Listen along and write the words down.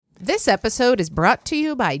This episode is brought to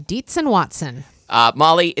you by Dietz and Watson.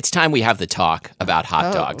 Molly, it's time we have the talk about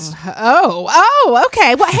hot dogs. Oh,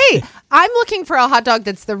 okay. Well, hey, I'm looking for a hot dog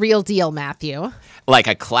that's the real deal, Matthew. Like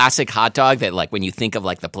a classic hot dog that, like, when you think of,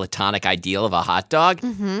 like, the platonic ideal of a hot dog,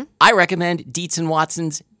 I recommend Dietz and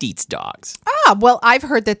Watson's Dietz Dogs. Well, I've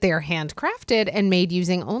heard that they're handcrafted and made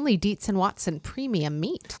using only Dietz and Watson premium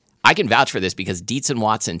meat. I can vouch for this because Dietz and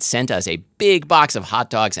Watson sent us a big box of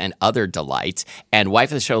hot dogs and other delights. And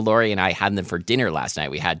wife of the show, Lori, and I had them for dinner last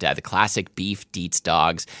night. We had the classic beef Dietz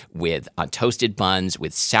dogs with toasted buns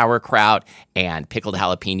with sauerkraut and pickled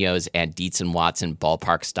jalapenos and Dietz and Watson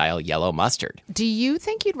ballpark-style yellow mustard. Do you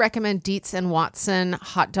think you'd recommend Dietz and Watson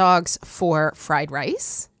hot dogs for fried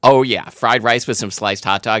rice? Oh, yeah. Fried rice with some sliced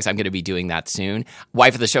hot dogs. I'm going to be doing that soon.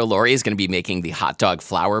 Wife of the show, Lori, is going to be making the hot dog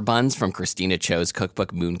flour buns from Christina Cho's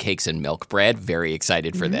cookbook, Mooncakes and Milk Bread. Very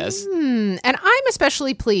excited for this. And I'm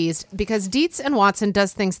especially pleased because Dietz and Watson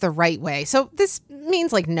does things the right way. So this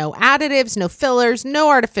means like no additives, no fillers, no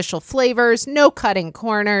artificial flavors, no cutting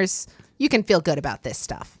corners. You can feel good about this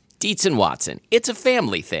stuff. Dietz and Watson. It's a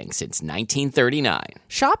family thing since 1939.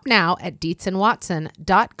 Shop now at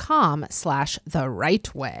dietzandwatson.com/the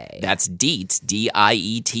right way. That's Dietz,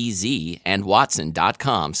 D-I-E-T-Z, and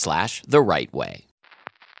Watson.com/the right way.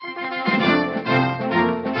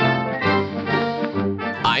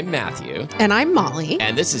 I'm Matthew. And I'm Molly.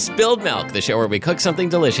 And this is Spilled Milk, the show where we cook something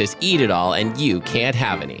delicious, eat it all, and you can't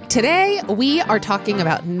have any. Today, we are talking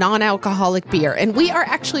about non-alcoholic beer, and we are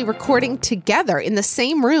actually recording together in the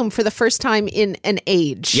same room for the first time in an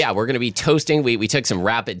age. Yeah, we're going to be toasting. We took some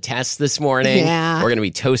rapid tests this morning. Yeah. We're going to be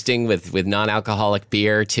toasting with non-alcoholic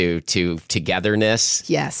beer to togetherness.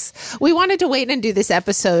 Yes. We wanted to wait and do this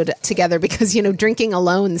episode together because, drinking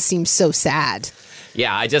alone seems so sad.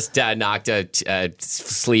 Yeah, I just knocked a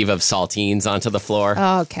sleeve of saltines onto the floor.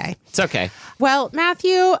 Okay. It's okay. Well,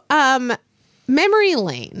 Matthew, memory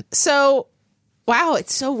lane. So, wow,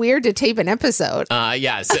 it's so weird to tape an episode.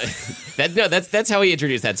 Yes. That's how we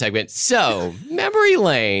introduced that segment. So, memory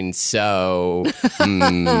lane. So,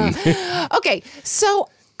 Okay, so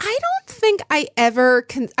I don't think I ever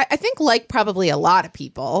I think like probably a lot of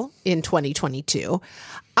people in 2022,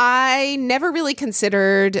 I never really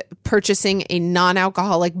considered purchasing a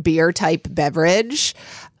non-alcoholic beer type beverage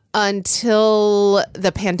until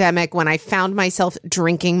the pandemic when I found myself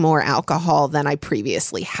drinking more alcohol than I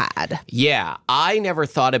previously had. Yeah, I never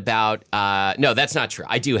thought about, no, that's not true.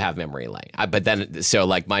 I do have memory lane. But then, so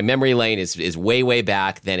like my memory lane is way, way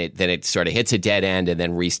back. Then it sort of hits a dead end and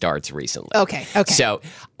then restarts recently. Okay. So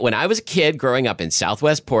when I was a kid growing up in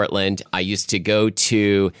Southwest Portland, I used to go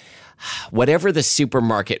to whatever the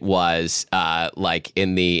supermarket was, like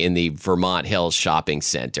in the Vermont Hills Shopping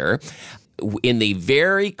Center. In the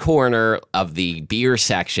very corner of the beer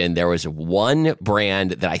section, there was one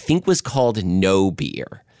brand that I think was called No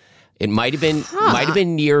Beer. It might have been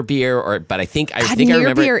Near Beer, but I think I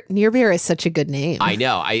remember. Near Beer is such a good name. I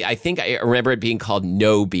know. I think I remember it being called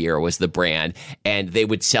No Beer was the brand, and they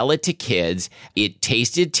would sell it to kids. It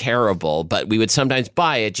tasted terrible, but we would sometimes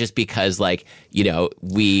buy it just because, like,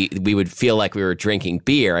 we would feel like we were drinking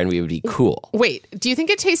beer and we would be cool. Wait, do you think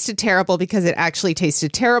it tasted terrible because it actually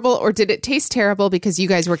tasted terrible, or did it taste terrible because you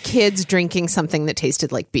guys were kids drinking something that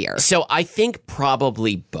tasted like beer? So I think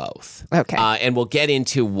probably both. Okay. And we'll get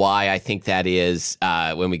into why I think that is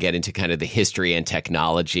when we get into kind of the history and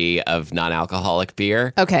technology of non-alcoholic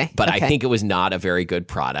beer. Okay. But I think it was not a very good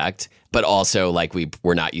product. But also, like, we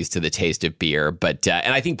were not used to the taste of beer. But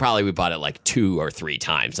and I think probably we bought it like 2 or 3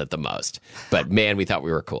 times at the most. But man, we thought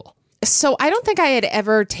we were cool. So I don't think I had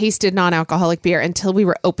ever tasted non-alcoholic beer until we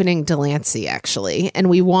were opening Delancey, actually. And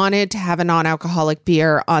we wanted to have a non-alcoholic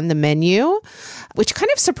beer on the menu, which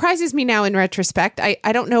kind of surprises me now in retrospect.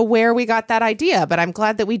 I don't know where we got that idea, but I'm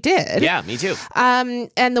glad that we did. Yeah, me too.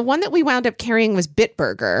 And the one that we wound up carrying was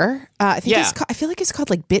Bitburger. I feel like it's called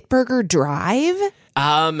like Bitburger Drive.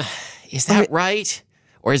 Is that right?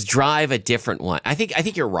 Or is Drive a different one? I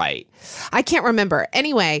think you're right. I can't remember.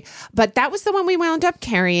 Anyway, but that was the one we wound up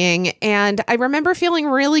carrying. And I remember feeling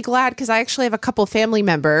really glad because I actually have a couple family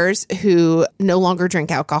members who no longer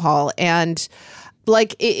drink alcohol. And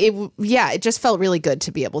like, it just felt really good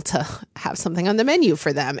to be able to have something on the menu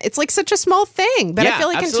for them. It's like such a small thing. But I feel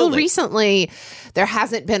like until recently, there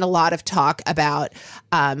hasn't been a lot of talk about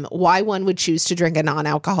why one would choose to drink a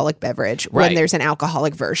non-alcoholic beverage when there's an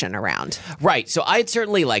alcoholic version around. Right. So I had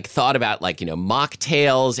certainly thought about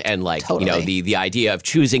mocktails and the idea of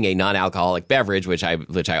choosing a non-alcoholic beverage, which I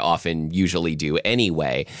often usually do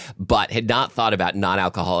anyway, but had not thought about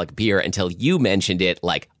non-alcoholic beer until you mentioned it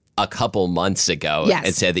a couple months ago Yes.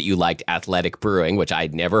 and said that you liked Athletic Brewing, which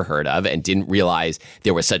I'd never heard of and didn't realize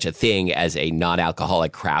there was such a thing as a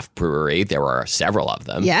non-alcoholic craft brewery. There were several of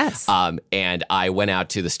them. Yes. And I went out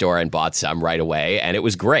to the store and bought some right away, and it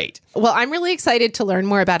was great. Well, I'm really excited to learn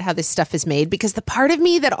more about how this stuff is made, because the part of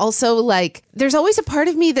me that also, like, there's always a part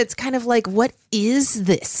of me that's kind of like, what is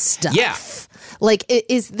this stuff? Yeah. Like,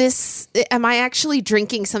 is this, am I actually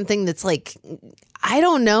drinking something that's like, I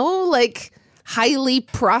don't know, like highly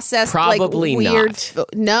processed, Probably like weird.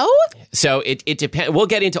 No? So it depends. We'll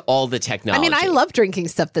get into all the I technology. mean, I love drinking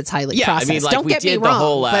stuff that's highly Yeah, processed. I mean, like don't we get me did wrong, the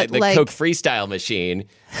whole but the like, Coke Freestyle machine,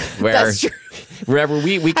 where That's true. wherever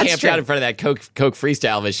we camped true. out in front of that Coke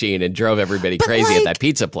Freestyle machine and drove everybody But, crazy at like, that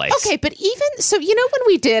pizza place. Okay, but even so, you know, when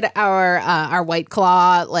we did our White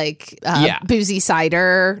Claw, like Yeah. boozy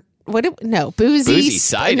cider. Boozy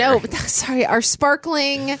cider? No, sorry, our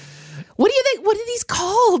sparkling. What do you think? What are these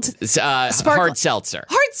called? It's, hard seltzer.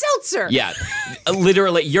 Hard seltzer. Yeah,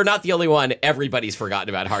 literally, you're not the only one. Everybody's forgotten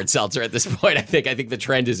about hard seltzer at this point. I think the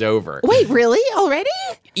trend is over. Wait, really? Already?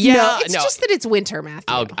 Yeah, no, it's no. just that it's winter,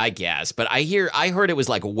 Matthew. I guess, but I heard it was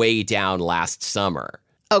like way down last summer.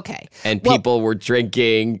 Okay. And Well, people were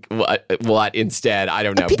drinking what instead? I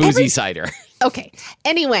don't know. Boozy cider. Okay.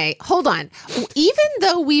 Anyway, hold on. Even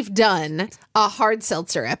though we've done a hard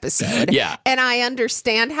seltzer episode, Yeah. and I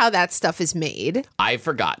understand how that stuff is made, I've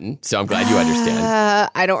forgotten, so I'm glad you understand.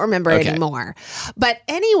 I don't remember Okay. anymore. But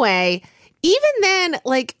anyway, even then,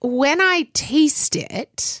 like when I taste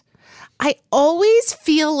it, I always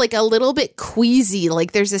feel like a little bit queasy.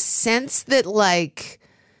 Like there's a sense that like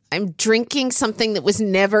I'm drinking something that was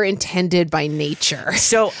never intended by nature.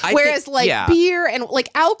 So I whereas think, like yeah. beer and like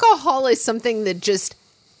alcohol is something that just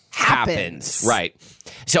happens. Right.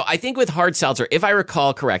 So I think with hard seltzer, if I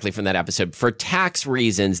recall correctly from that episode, for tax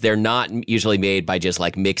reasons, they're not usually made by just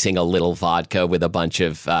like mixing a little vodka with a bunch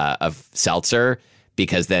of seltzer,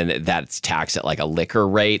 because then that's taxed at like a liquor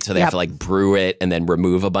rate. So they have Yep. to like brew it and then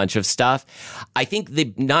remove a bunch of stuff. I think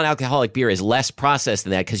the non-alcoholic beer is less processed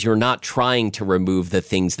than that, because you're not trying to remove the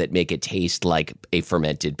things that make it taste like a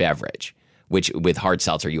fermented beverage, which with hard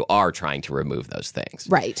seltzer, you are trying to remove those things.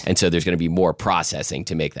 Right. And so there's going to be more processing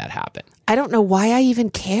to make that happen. I don't know why I even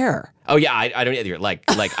care. Oh yeah, I don't either. Like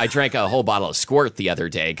I drank a whole bottle of Squirt the other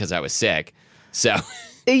day because I was sick. So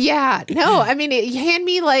Yeah, no, I mean, you hand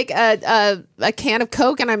me like a can of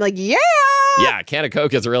Coke, and I'm like, yeah, yeah, a can of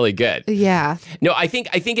Coke is really good. yeah. No, I think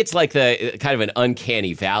it's like the kind of an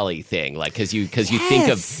uncanny valley thing, like because you think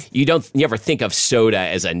Yes. of you never think of soda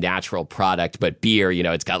as a natural product, but beer, you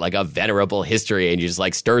know, it's got like a venerable history, and you just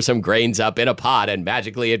like stir some grains up in a pot, and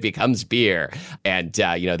magically it becomes beer. And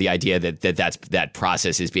you know, the idea that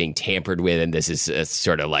process is being tampered with, and this is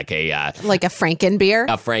sort of like a Franken beer.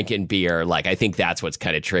 a Franken beer, like I think that's what's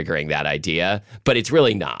kind of triggering that idea, but it's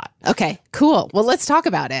really not. Okay, cool. Well, let's talk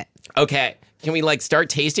about it. Okay. Can we like start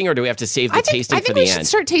tasting, or do we have to save the I tasting think for we the should end?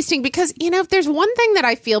 start tasting, because, you know, if there's one thing that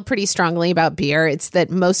I feel pretty strongly about beer, it's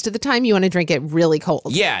that most of the time you want to drink it really cold.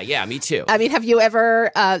 Yeah, me too. I mean, have you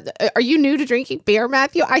ever, are you new to drinking beer,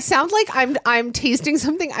 Matthew? I sound like I'm tasting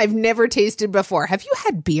something I've never tasted before. Have you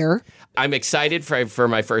had beer? I'm excited for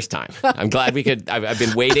my first time. I'm glad we could. I've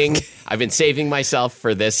been waiting. I've been saving myself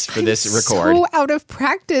for this record. So out of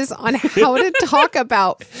practice on how to talk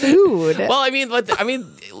about food. Well, I mean,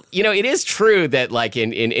 you know, it is true that like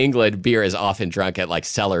in England, beer is often drunk at like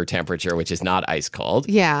cellar temperature, which is not ice cold.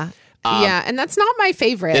 Yeah. Yeah, and that's not my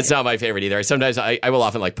favorite. It's not my favorite either. Sometimes I will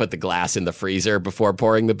often like put the glass in the freezer before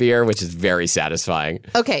pouring the beer, which is very satisfying.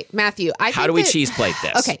 Okay, Matthew, How do we cheese plate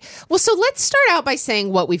this? Okay, well, so let's start out by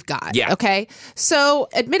saying what we've got. Yeah. Okay, so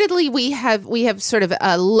admittedly, we have sort of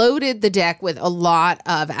loaded the deck with a lot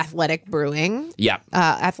of Athletic Brewing. Yeah.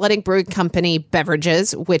 Athletic Brewing Company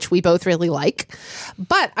beverages, which we both really like.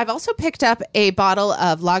 But I've also picked up a bottle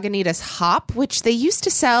of Lagunitas Hop, which they used to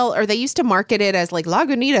sell, or they used to market it as like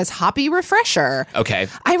Lagunitas Hoppy Refresher. Okay.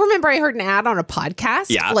 I remember I heard an ad on a podcast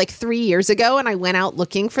like 3 years ago, and I went out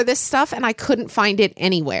looking for this stuff, and I couldn't find it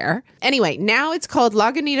anywhere. Anyway, now it's called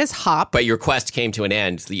Lagunitas Hop. But your quest came to an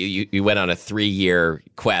end. You went on a 3-year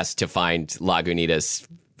quest to find Lagunitas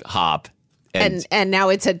Hop. And now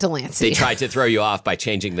it's at Delancey. They tried to throw you off by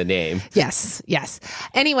changing the name. Yes.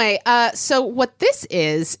 Anyway, so what this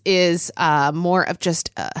is more of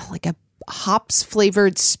just like a hops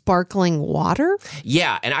flavored sparkling water.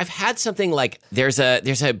 Yeah, and I've had something like there's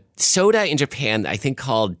a soda in Japan I think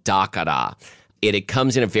called Dakara. it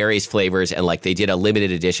comes in various flavors, and like they did a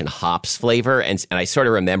limited edition hops flavor, and I sort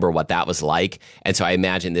of remember what that was like, and so I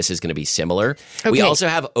imagine this is going to be similar. We also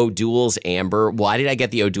have O'Doul's Amber. Why did I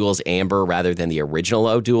get the O'Doul's Amber rather than the original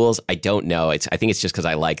O'Doul's? I don't know. I think it's just because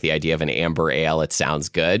I like the idea of an amber ale. It sounds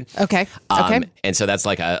good. Okay. And so that's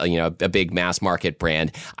like a big mass market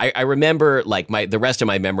brand. I remember like the rest of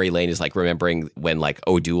my memory lane is like remembering when like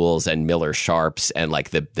O'Doul's and Miller Sharps and like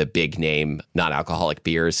the big name non-alcoholic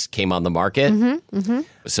beers came on the market.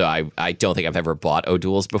 So I don't think I've ever bought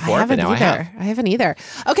O'Doul's before, but now I have. I haven't either.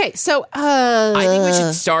 Okay, so I think we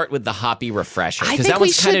should start with the hoppy refresher because that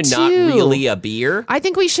one's kind of not really a beer. I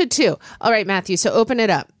think we should too. All right, Matthew, so open it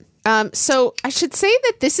up. So I should say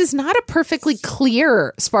that this is not a perfectly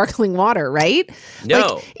clear sparkling water, right?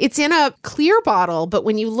 No. Like, it's in a clear bottle, but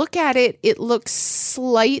when you look at it, it looks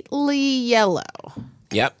slightly yellow.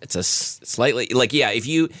 Yep, it's a slightly like if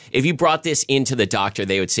you brought this into the doctor,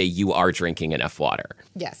 they would say you are drinking enough water.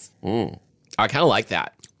 Yes. I kind of like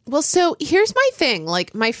that. Well, so here's my thing.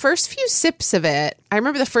 Like my first few sips of it, I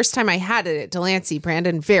remember the first time I had it at Delancey,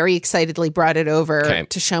 Brandon very excitedly brought it over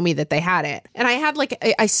to show me that they had it. And I had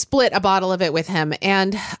I split a bottle of it with him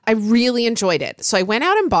and I really enjoyed it. So I went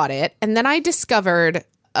out and bought it. And then I discovered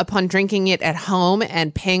upon drinking it at home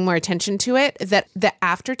and paying more attention to it that the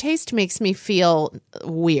aftertaste makes me feel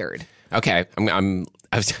weird. Okay. I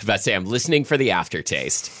was about to say I'm listening for the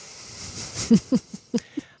aftertaste.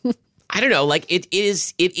 I don't know, like it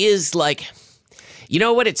is like, you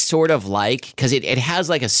know what it's sort of like? Because it has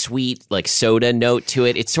like a sweet like soda note to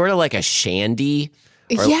it. It's sort of like a shandy.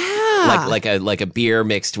 Like a beer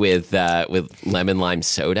mixed with lemon lime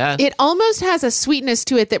soda. It almost has a sweetness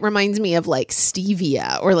to it that reminds me of like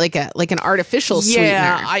stevia or like an artificial sweetener.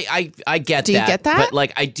 Yeah, I get that. Do you get that? But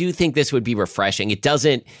like I do think this would be refreshing. It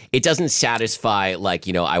doesn't satisfy like,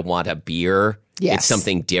 I want a beer. Yes. It's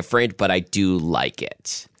something different, but I do like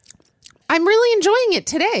it. I'm really enjoying it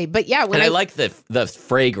today. But yeah, I like the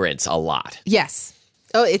fragrance a lot. Yes.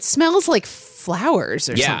 Oh, it smells like flowers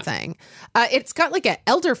or something. It's got like an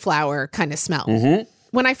elderflower kind of smell. Mm-hmm.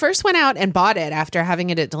 When I first went out and bought it after having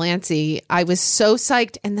it at Delancey, I was so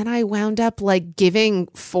psyched. And then I wound up like giving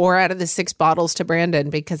 4 out of the 6 bottles to Brandon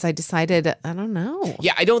because I decided, I don't know.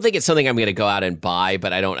 Yeah, I don't think it's something I'm going to go out and buy,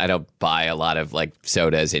 but I don't buy a lot of like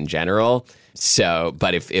sodas in general. So,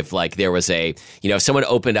 but if like there was if someone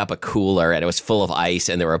opened up a cooler and it was full of ice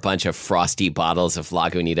and there were a bunch of frosty bottles of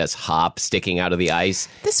Lagunitas hop sticking out of the ice.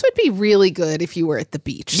 This would be really good if you were at the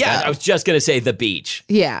beach. Yeah, though. I was just going to say the beach.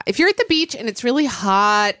 Yeah, if you're at the beach and it's really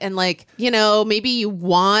hot and like, maybe you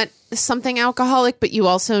want something alcoholic, but you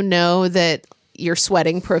also know that you're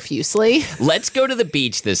sweating profusely. Let's go to the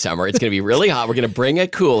beach this summer. It's going to be really hot. We're going to bring a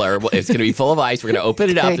cooler. It's going to be full of ice. We're going to open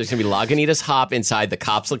it up. There's going to be Lagunitas hop inside. The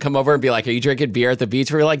cops will come over and be like, "Are you drinking beer at the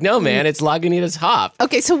beach?" We're like, "No, man, it's Lagunitas hop."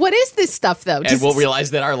 Okay, so what is this stuff, though? And we'll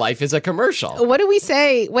realize that our life is a commercial. What do we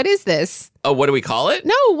say? What is this? Oh, what do we call it?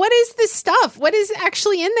 No, what is this stuff? What is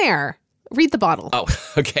actually in there? Read the bottle. Oh,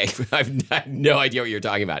 okay. I have no idea what you're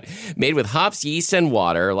talking about. Made with hops, yeast, and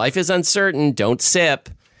water. Life is uncertain. Don't sip.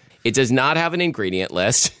 It does not have an ingredient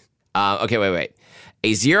list. Okay, wait.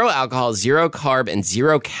 A 0 alcohol, 0 carb, and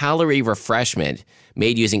 0 calorie refreshment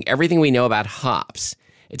made using everything we know about hops.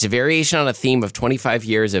 It's a variation on a theme of 25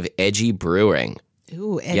 years of edgy brewing.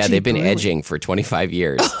 Ooh, edgy Yeah, they've been brewing. edging for 25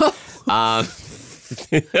 years. God,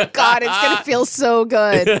 it's going to feel so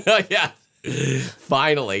good. Yeah.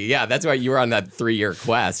 Finally. Yeah, that's why you were on that 3-year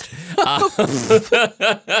quest.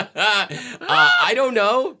 I don't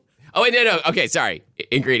know. Oh, wait, no. Okay, sorry.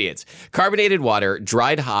 Ingredients. Carbonated water,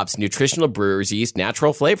 dried hops, nutritional brewer's yeast,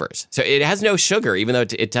 natural flavors. So it has no sugar, even though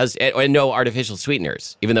it does, and no artificial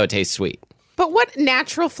sweeteners, even though it tastes sweet. But what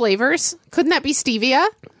natural flavors? Couldn't that be stevia?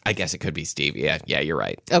 I guess it could be stevia. Yeah, you're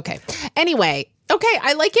right. Okay. Anyway,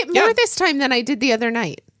 I like it more this time than I did the other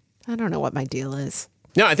night. I don't know what my deal is.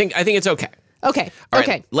 No, I think it's okay. Okay. All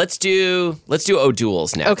okay. Right, let's do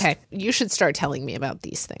O'Doul's next. Okay. You should start telling me about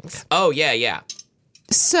these things. Oh, yeah.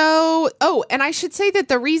 So, and I should say that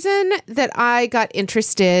the reason that I got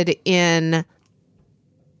interested in...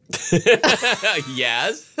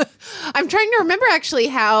 Yes? I'm trying to remember actually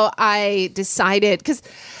how I decided, because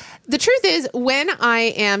the truth is when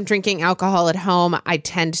I am drinking alcohol at home, I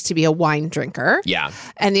tend to be a wine drinker. Yeah.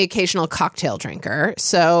 And the occasional cocktail drinker.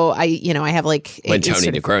 So I have like... When Tony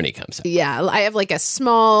Negroni comes in. Yeah. I have like a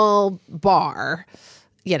small bar,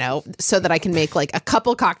 so that I can make like a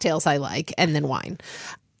couple cocktails I like and then wine.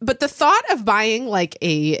 But the thought of buying like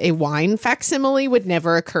a wine facsimile would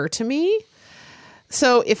never occur to me.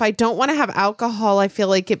 So if I don't want to have alcohol, I feel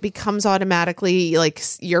like it becomes automatically like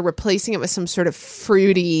you're replacing it with some sort of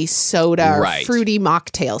fruity soda or fruity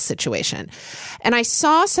mocktail situation. And I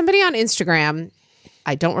saw somebody on Instagram,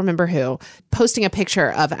 I don't remember who, posting a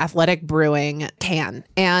picture of Athletic Brewing can.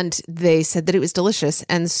 And they said that it was delicious.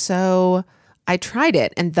 And so I tried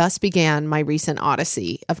it, and thus began my recent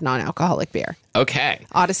odyssey of non-alcoholic beer. Okay.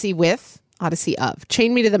 Odyssey with, odyssey of.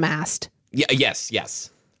 Chain me to the mast. Yeah. Yes.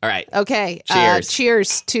 All right. Okay. Cheers.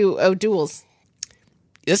 Cheers to O'Doul's.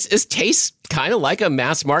 This tastes kind of like a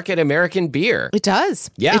mass market American beer. It does.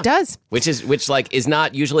 Yeah. It does. Which is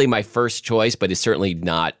not usually my first choice, but is certainly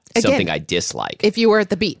not something I dislike. If you were at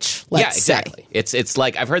the beach, let's exactly. say. It's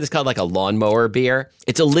like, I've heard this called like a lawnmower beer.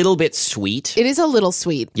 It's a little bit sweet. It is a little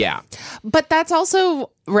sweet. Yeah. But that's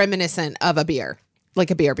also reminiscent of a beer,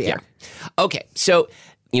 like a beer. Yeah. Okay. So,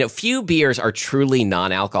 few beers are truly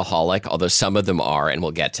non-alcoholic, although some of them are, and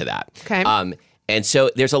we'll get to that. Okay. And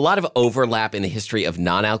so there's a lot of overlap in the history of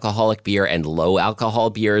non-alcoholic beer and low-alcohol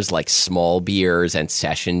beers, like small beers and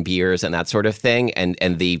session beers and that sort of thing.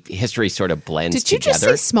 And the history sort of blends together. Did you just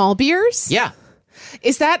say small beers? Yeah.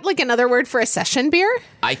 Is that like another word for a session beer?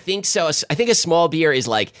 I think so. I think a small beer is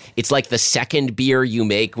it's like the second beer you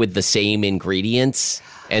make with the same ingredients.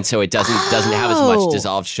 And so it doesn't have as much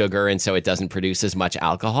dissolved sugar, and so it doesn't produce as much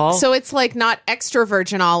alcohol. So it's like not extra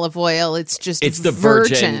virgin olive oil, it's the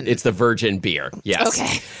virgin. It's the virgin beer. Yes.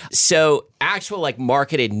 Okay. So actual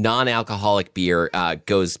marketed non-alcoholic beer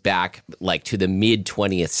goes back to the mid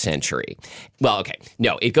 20th century. Well, okay.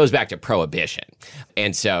 No, it goes back to Prohibition.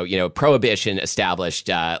 And so, Prohibition established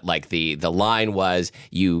the line was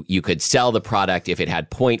you could sell the product if it had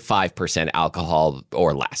 0.5% alcohol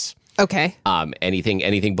or less. Okay.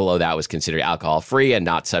 Anything below that was considered alcohol-free and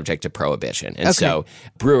not subject to prohibition. And so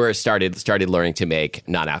brewers started learning to make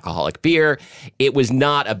non-alcoholic beer. It was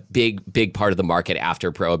not a big part of the market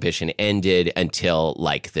after prohibition ended until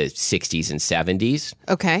the 60s and 70s.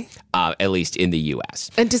 Okay. At least in the U.S.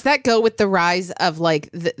 And does that go with the rise of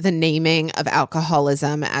the naming of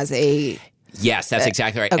alcoholism as a... Yes, that's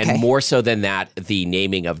exactly right. Okay. And more so than that, the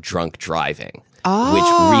naming of drunk driving. Oh.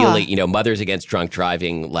 Which really, Mothers Against Drunk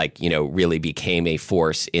Driving, really became a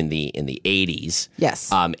force in the 80s.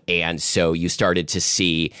 Yes. And so you started to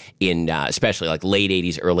see in, especially late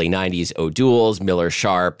 80s, early 90s, O'Doul's, Miller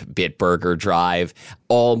Sharp, Bitburger Drive,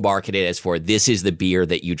 all marketed as this is the beer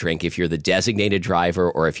that you drink if you're the designated driver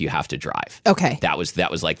or if you have to drive. Okay. That was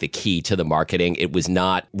the key to the marketing. It was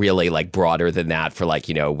not really broader than that for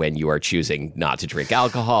when you are choosing not to drink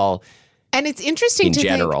alcohol. And it's interesting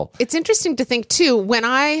it's interesting to think too, when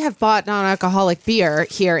I have bought non-alcoholic beer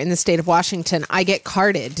here in the state of Washington, I get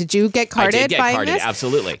carded. Did you get carded? I did get carded,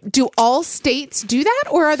 absolutely. Do all states do that?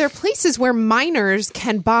 Or are there places where minors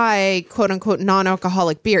can buy quote unquote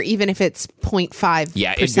non-alcoholic beer, even if it's 0.5%?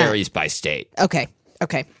 Yeah, it varies by state. Okay.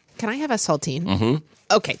 Can I have a saltine? Mm-hmm.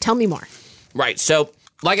 Okay, tell me more. Right. So,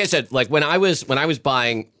 like I said, when I was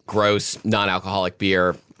buying gross non-alcoholic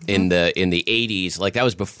beer in the 80s, that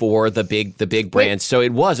was before the big brands, so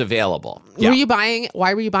it was available. Yeah.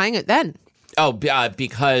 Why were you buying it then? Oh,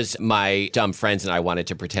 because my dumb friends and I wanted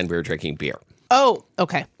to pretend we were drinking beer. Oh,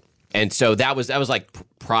 okay. And so that was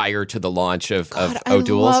prior to the launch of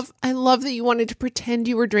O'Doul's. I love that you wanted to pretend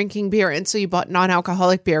you were drinking beer, and so you bought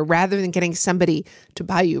non-alcoholic beer rather than getting somebody to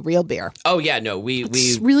buy you real beer. Oh yeah, no,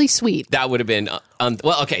 it's really sweet. That would have been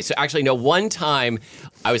well. Okay, so actually, no. One time,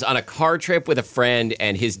 I was on a car trip with a friend,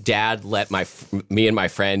 and his dad let me and my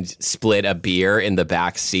friend split a beer in the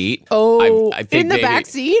back seat. Oh, I think in the back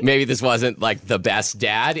seat? Maybe this wasn't the best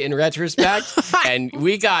dad in retrospect, and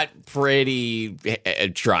we got pretty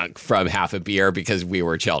drunk from half a beer because we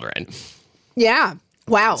were children. Yeah.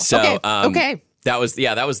 Wow. So, okay. That was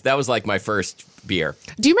my first beer.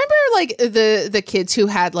 Do you remember the kids who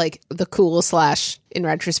had the cool / in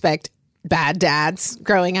retrospect bad dads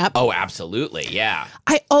growing up? Oh, absolutely. Yeah.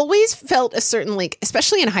 I always felt a certain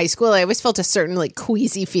especially in high school, I always felt a certain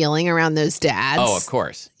queasy feeling around those dads. Oh, of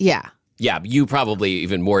course. Yeah. Yeah, you probably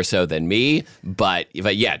even more so than me, but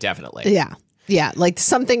yeah, definitely. Yeah. Yeah,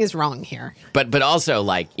 something is wrong here. But also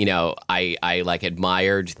I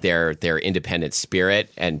admired their independent spirit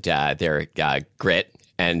and their grit.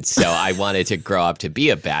 And so I wanted to grow up to be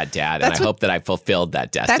a bad dad, and I hope that I fulfilled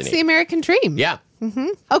that destiny. That's the American dream. Yeah.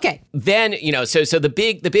 Okay. Then, so the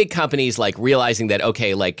big companies like realizing that,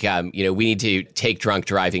 okay, like, we need to take drunk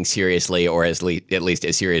driving seriously, or at least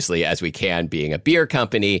as seriously as we can, being a beer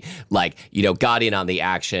company, like, got in on the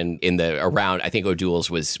action I think O'Doul's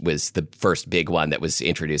was the first big one that was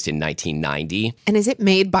introduced in 1990. And is it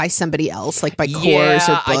made by somebody else, like by Coors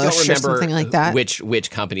or Busch I don't remember or something like that?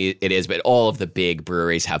 which company it is, but all of the big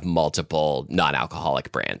breweries have multiple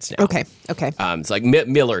non-alcoholic brands now. Okay. It's like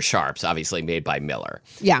Miller Sharps, obviously made by Miller.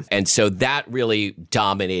 Yeah. And so that really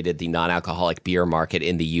dominated the non-alcoholic beer market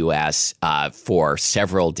in the U.S. For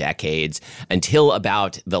several decades, until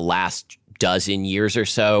about the last dozen years or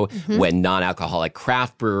so, when non-alcoholic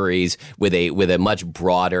craft breweries with a much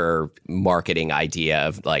broader marketing idea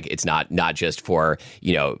of like, it's not just for,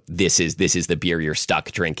 this is the beer you're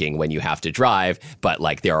stuck drinking when you have to drive, but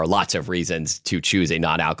like there are lots of reasons to choose a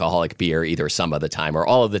non-alcoholic beer either some of the time or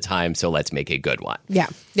all of the time, so let's make a good one. Yeah.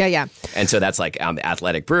 And so that's like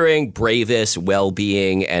Athletic Brewing, Bravis,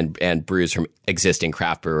 Well-Being, and brews from existing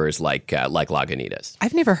craft brewers like Lagunitas.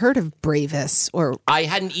 I've never heard of Bravis or I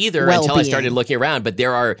hadn't either Well-Being. until I started looking around, but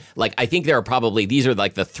there are I think there are probably, these are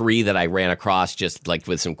like the three that I ran across just like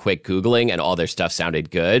with some quick Googling, and all their stuff sounded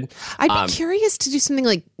good. I'd be curious to do something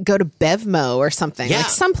like go to Bevmo or something, Yeah. like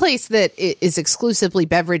someplace that is exclusively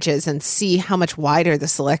beverages, and see how much wider the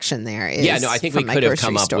selection there is. Yeah, no, I think we could have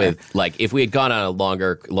come up with, like, if we had gone on a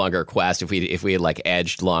longer quest, if we had like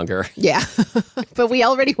edged longer. Yeah, but we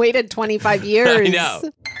already waited 25 years. I know.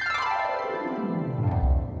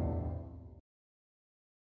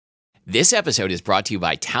 This episode is brought to you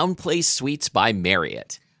by Town Place Suites by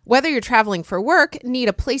Marriott. Whether you're traveling for work, need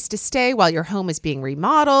a place to stay while your home is being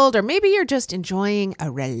remodeled, or maybe you're just enjoying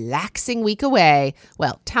a relaxing week away,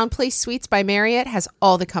 well, Town Place Suites by Marriott has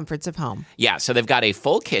all the comforts of home. Yeah, so they've got a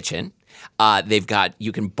full kitchen.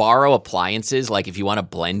 You can borrow appliances, like if you want a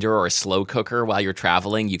blender or a slow cooker while you're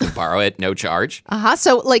traveling, you can borrow it, no charge.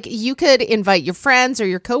 So like you could invite your friends or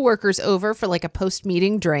your coworkers over for like a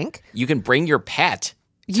post-meeting drink. You can bring your pet.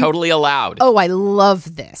 Totally allowed. Oh, I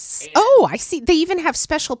love this. Oh, I see. They even have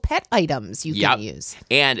special pet items you can use.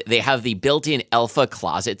 And they have the built-in Elfa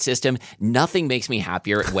closet system. Nothing makes me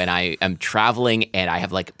happier when I am traveling and I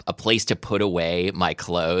have like a place to put away my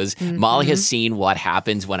clothes. Molly has seen what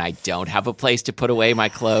happens when I don't have a place to put away my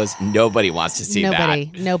clothes. Nobody wants to see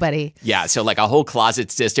that. Nobody. Yeah, so like a whole closet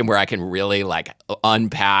system where I can really like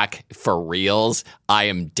unpack for reals. I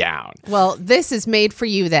am down. Well, this is made for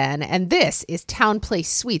you then, and this is Town Place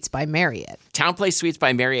Suites by Marriott. Town Place Suites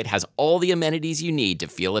by Marriott has all the amenities you need to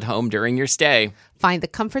feel at home during your stay. Find the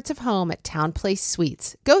comforts of home at Town Place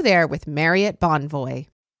Suites. Go there with Marriott Bonvoy.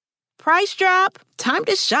 Price drop? Time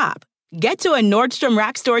to shop. Get to a Nordstrom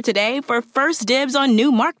Rack store today for first dibs on new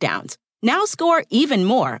markdowns. Now score even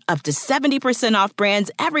more, up to 70% off brands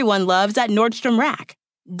everyone loves at Nordstrom Rack.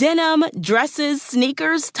 Denim, dresses,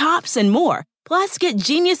 sneakers, tops, and more. Plus, get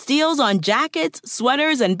genius deals on jackets,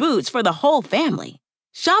 sweaters, and boots for the whole family.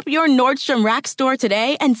 Shop your Nordstrom Rack store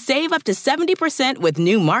today and save up to 70% with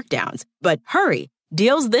new markdowns. But hurry,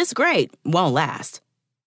 deals this great won't last.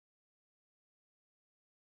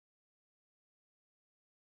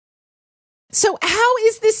 So how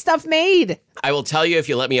is this stuff made? I will tell you if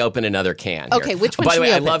you let me open another can. Okay, which one By the should way,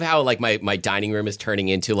 we I open? love how like my dining room is turning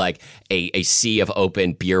into like a sea of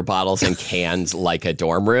open beer bottles and cans like a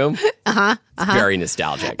dorm room. Very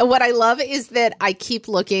nostalgic. What I love is that I keep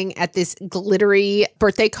looking at this glittery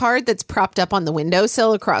birthday card that's propped up on the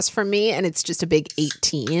windowsill across from me, and it's just a big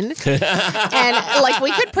 18. And like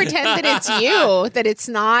we could pretend that it's you, that it's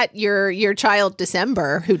not your child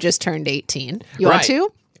December who just turned 18. You want Right.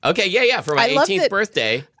 to? Okay, yeah, for my I love 18th that-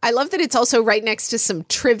 birthday. I love that it's also right next to some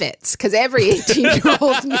trivets, because every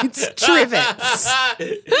 18-year-old needs trivets.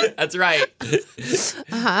 That's right. That's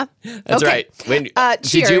Okay. right. When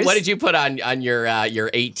cheers. what did you put on your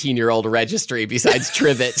 18-year-old registry besides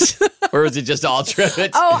trivets? Or was it just all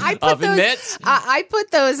trivets? Oh, I put oven those. mitts? I put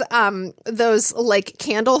those like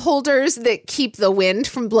candle holders that keep the wind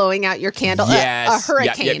from blowing out your candle. Yes. A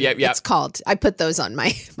hurricane. Yep. It's called. I put those on my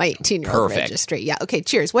 18-year-old Perfect. registry. Yeah. Okay.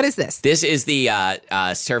 Cheers. What is this? This is the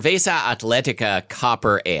Cerveza Atletica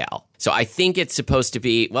Copper Ale. So I think it's supposed to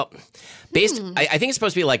be I think it's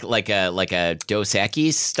supposed to be like a Dos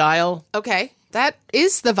Equis style. Okay. That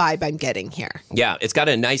is the vibe I'm getting here. Yeah, it's got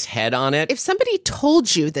a nice head on it. If somebody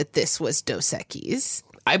told you that this was Dos Equis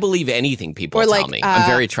I believe anything people Or tell like, me. I'm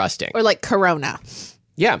very trusting. or like Corona,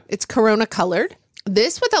 Yeah. it's Corona colored.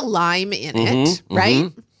 This with a lime in it, right?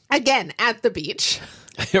 Again, at the beach.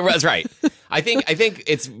 That's right. I think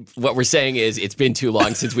it's what we're saying is it's been too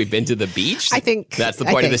long since we've been to the beach. I think that's the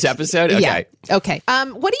point of this episode. Okay. Yeah. Okay.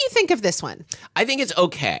 What do you think of this one? I think it's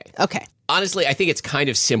okay. Okay. Honestly, I think it's kind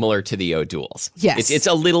of similar to the O'Doul's. Yes. It's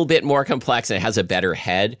a little bit more complex and it has a better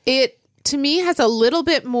head. It, to me, has a little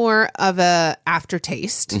bit more of a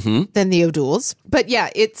aftertaste than the O'Doul's. But yeah,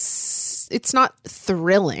 it's not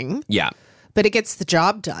thrilling, Yeah. but it gets the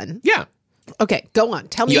job done. Yeah. Okay, go on.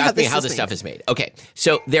 Tell me You how asked me this how is the made. stuff is made. Okay,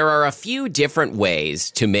 so there are a few different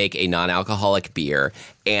ways to make a non-alcoholic beer,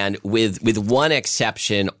 and with one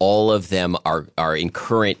exception, all of them are in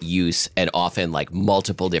current use and often like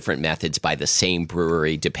multiple different methods by the same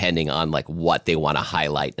brewery, depending on like what they want to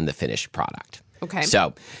highlight in the finished product. Okay.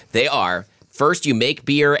 So they are. First, you make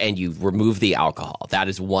beer and you remove the alcohol. That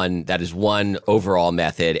is one overall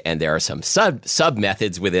method, and there are some sub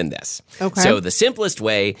methods within this. Okay. So the simplest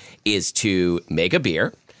way is to make a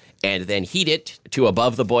beer and then heat it to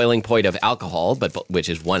above the boiling point of alcohol, which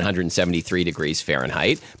is 173 degrees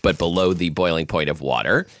Fahrenheit, but below the boiling point of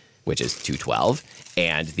water, which is 212,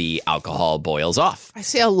 and the alcohol boils off. I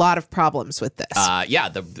see a lot of problems with this. Yeah,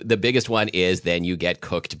 the biggest one is then you get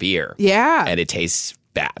cooked beer. Yeah. And it tastes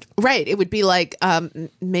bad. Right. It would be like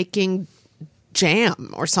making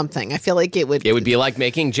jam or something. I feel like it would be like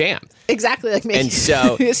making jam. exactly like making And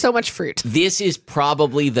so so much fruit. This is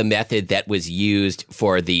probably the method that was used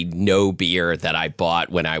for the no beer that I bought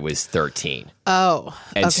when I was 13. Oh.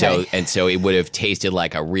 And okay. so it would have tasted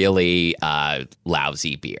like a really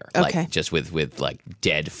lousy beer, Okay. like just with like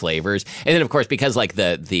dead flavors. And then of course, because like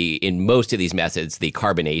the in most of these methods, the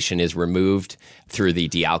carbonation is removed through the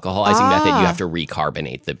dealcoholizing method, you have to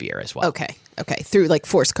recarbonate the beer as well. Okay. Through like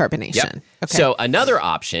forced carbonation. Yep. Okay. So another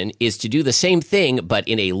option is to do the same thing, but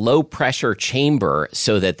in a low pressure chamber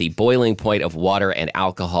so that the boiling point of water and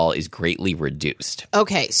alcohol is greatly reduced.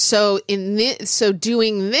 Okay, so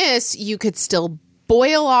doing this, you could still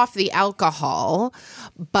boil off the alcohol,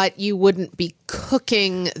 but you wouldn't be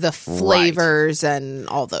cooking the flavors and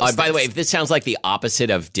all those things. By the way, if this sounds like the opposite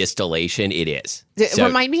of distillation, it is.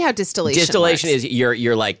 Remind me how distillation works. is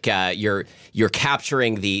you're like you're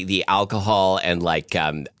capturing the alcohol and like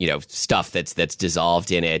stuff that's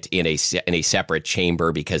dissolved in it in a separate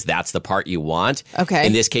chamber because that's the part you want. Okay.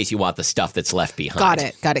 In this case, you want the stuff that's left behind. Got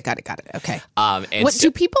it. Okay. And What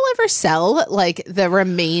do people ever sell? Like the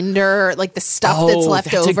remainder, like the stuff that's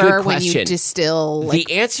left that's a good over when you question. distill like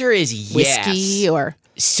the answer is whiskey yes. or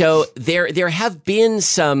So there have been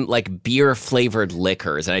some like beer flavored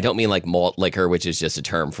liquors, and I don't mean like malt liquor, which is just a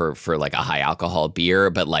term for like a high alcohol beer,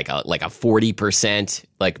 but like a 40%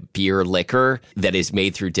 like beer liquor that is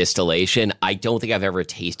made through distillation. I don't think I've ever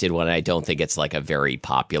tasted one. And I don't think it's like a very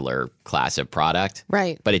popular class of product.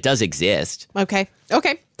 Right. But it does exist. Okay.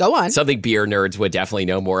 Go on. Something beer nerds would definitely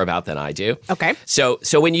know more about than I do. Okay. So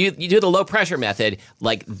when you do the low pressure method,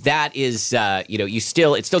 like that is it's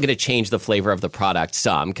still going to change the flavor of the product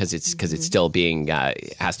some because it's still being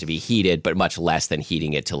has to be heated, but much less than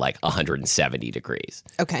heating it to like 170 degrees.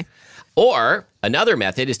 Okay. Or another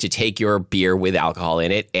method is to take your beer with alcohol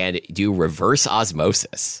in it and do reverse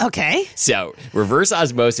osmosis. Okay. So reverse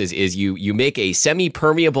osmosis is you make a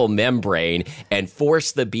semi-permeable membrane and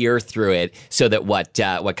force the beer through it so that what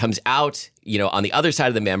comes out, on the other side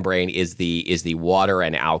of the membrane is the water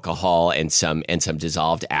and alcohol and some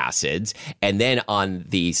dissolved acids. And then on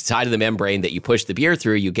the side of the membrane that you push the beer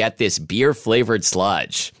through, you get this beer flavored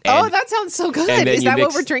sludge. And that sounds so good. and then Is you that mix-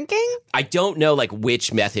 what we're drinking? I don't know like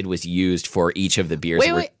which method was used for each of the beers.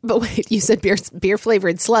 Wait, you said beer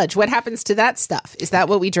flavored sludge. What happens to that stuff? Is that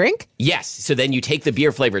what we drink? Yes. So then you take the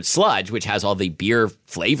beer flavored sludge, which has all the beer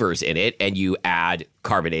flavors in it, and you add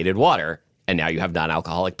carbonated water, and now you have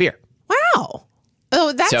non-alcoholic beer. Wow.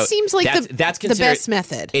 Oh, that So seems like that's the considered- best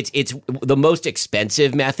method. It's the most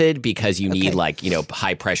expensive method because you need Okay. like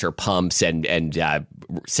high pressure pumps and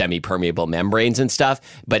semi-permeable membranes and stuff.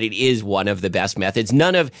 But it is one of the best methods.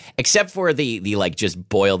 Except for the like just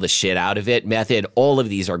boil the shit out of it method. All of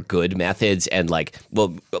these are good methods, and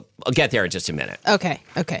I'll get there in just a minute. Okay.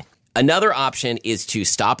 Another option is to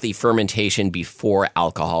stop the fermentation before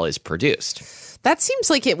alcohol is produced. That seems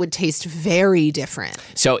like it would taste very different.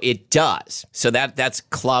 So it does. So that's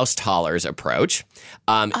Klaus Thaller's approach.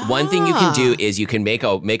 One thing you can do is you can make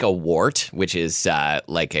a wort, which is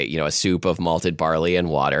like a soup of malted barley and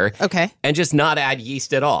water. Okay. And just not add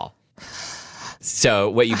yeast at all. So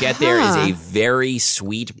what you get there is a very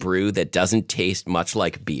sweet brew that doesn't taste much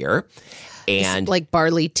like beer. And Like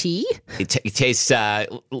barley tea? it tastes,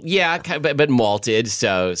 but malted.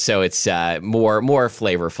 So it's more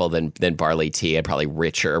flavorful than barley tea and probably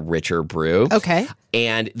richer brew. Okay.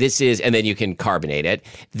 And then you can carbonate it.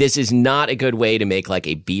 This is not a good way to make like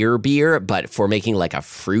a beer, but for making like a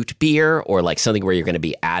fruit beer or like something where you're going to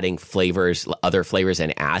be adding other flavors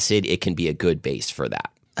and acid, it can be a good base for that.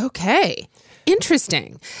 Okay.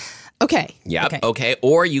 Interesting. Okay. Yep. Okay.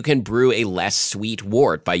 Or you can brew a less sweet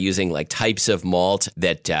wort by using like types of malt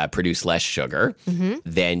that produce less sugar,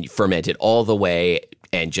 then ferment it all the way,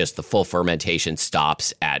 and just the full fermentation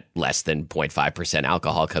stops at less than 0.5%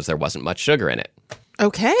 alcohol because there wasn't much sugar in it.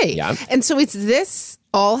 Okay. Yeah. And so is this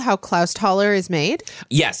all how Klausthaller is made?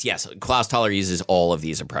 Yes. Klausthaller uses all of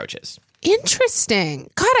these approaches.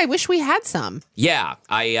 Interesting. God, I wish we had some. Yeah,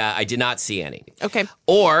 I did not see any. Okay.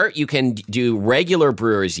 Or you can do regular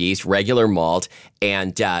brewer's yeast, regular malt,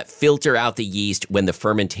 and filter out the yeast when the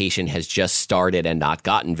fermentation has just started and not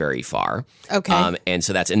gotten very far. Okay. And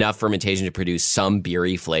so that's enough fermentation to produce some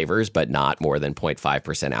beery flavors, but not more than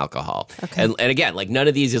 0.5% alcohol. Okay. And again, like none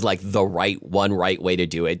of these is like the right way to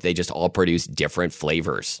do it. They just all produce different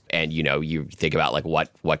flavors. And, you think about like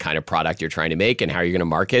what kind of product you're trying to make and how you're going to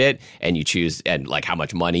market it. And you choose and like how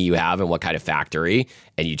much money you have and what kind of factory.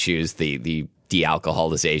 And you choose the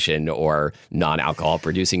de-alcoholization or non-alcohol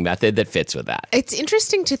producing method that fits with that. It's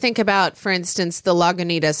interesting to think about, for instance, the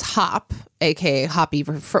Lagunitas hop, aka Hoppy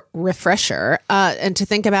Refresher, and to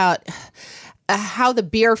think about how the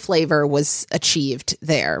beer flavor was achieved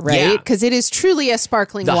there, right? Because it is truly a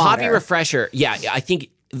sparkling water. The Hoppy Refresher, I think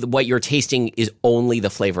what you're tasting is only the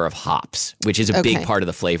flavor of hops, which is a big part of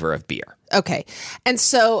the flavor of beer. Okay. And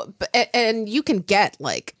so, and you can get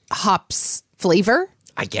like hops flavor?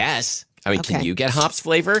 I guess. I mean, can you get hops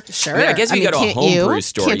flavor? Sure. I mean, I guess if you go to a homebrew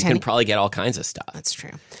store, you can probably get all kinds of stuff. That's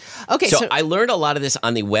true. Okay. So I learned a lot of this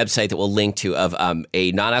on the website that we'll link to of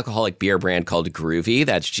a non-alcoholic beer brand called Groovy.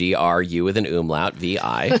 That's GRU with an umlaut,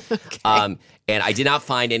 VI. Okay. And I did not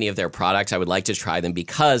find any of their products. I would like to try them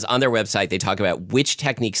because on their website, they talk about which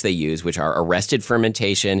techniques they use, which are arrested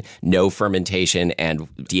fermentation, no fermentation, and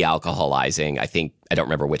de-alcoholizing. I don't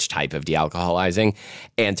remember which type of de-alcoholizing.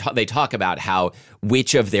 And they talk about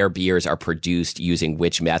which of their beers are produced using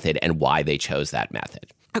which method and why they chose that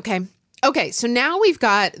method. Okay, so now we've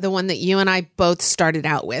got the one that you and I both started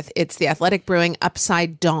out with. It's the Athletic Brewing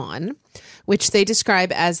Upside Dawn, which they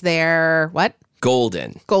describe as their what?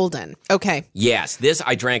 Golden. Okay. Yes. This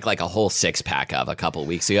I drank like a whole 6-pack of a couple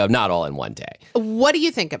weeks ago, not all in one day. What do you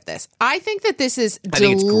think of this? I think that this is delicious. I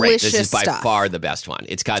think it's great. This is by stuff. far the best one.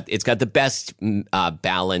 It's got the best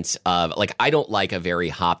balance of like I don't like a very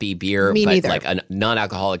hoppy beer. Me neither. Like a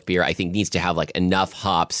non-alcoholic beer I think needs to have like enough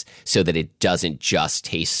hops so that it doesn't just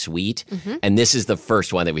taste sweet. Mm-hmm. And this is the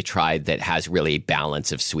first one that we tried that has really a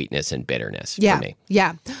balance of sweetness and bitterness for me.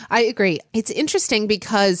 Yeah, I agree. It's interesting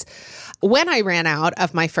because when I ran out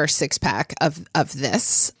of my first 6-pack of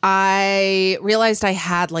this, I realized I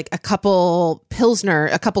had like a couple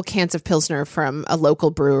cans of Pilsner from a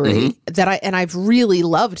local brewery and I've really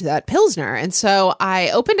loved that Pilsner. And so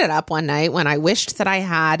I opened it up one night when I wished that I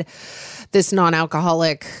had this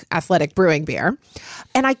non-alcoholic Athletic Brewing beer,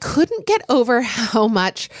 and I couldn't get over how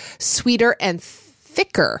much sweeter and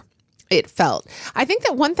thicker it felt. I think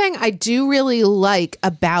that one thing I do really like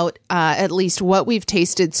about at least what we've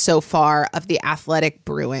tasted so far of the Athletic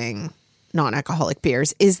Brewing non-alcoholic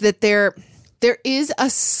beers is that there is a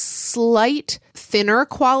slight thinner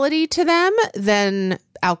quality to them than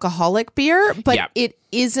alcoholic beer, but it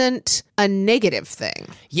isn't a negative thing.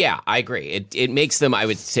 Yeah, I agree. It makes them, I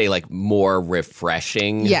would say, like more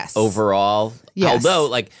refreshing overall. Yes. Although,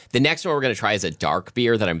 like the next one we're going to try is a dark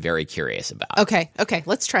beer that I'm very curious about. Okay,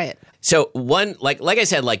 let's try it. So one, like I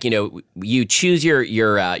said, like, you choose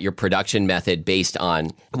your production method based on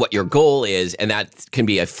what your goal is, and that can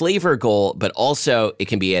be a flavor goal, but also it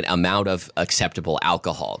can be an amount of acceptable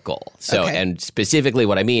alcohol goal. So, and specifically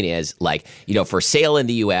what I mean is like, for sale in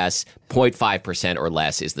the U.S., 0.5% or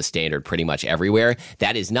less is the standard pretty much everywhere.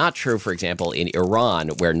 That is not true, for example, in Iran,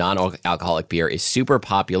 where non-alcoholic beer is super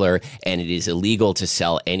popular and it is illegal to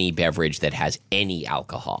sell any beverage that has any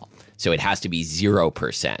alcohol. So it has to be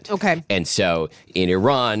 0%. Okay. And so in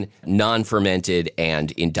Iran, non-fermented and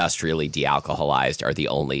industrially de-alcoholized are the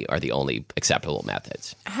only acceptable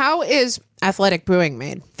methods. How is Athletic Brewing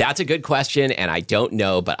made? That's a good question, and I don't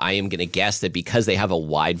know, but I am going to guess that because they have a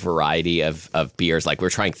wide variety of beers, like we're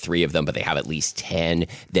trying 3 of them, but they have at least 10,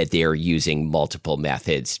 that they're using multiple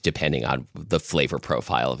methods depending on the flavor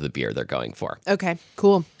profile of the beer they're going for. Okay,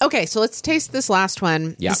 cool. Okay, so let's taste this last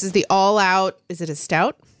one. Yeah. This is the all-out, is it a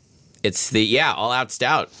stout? It's the, all-out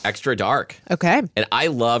stout, extra dark. Okay. And I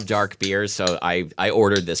love dark beers, so I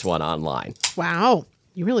ordered this one online. Wow.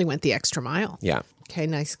 You really went the extra mile. Yeah. Okay,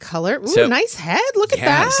 nice color. Ooh, nice head. Look at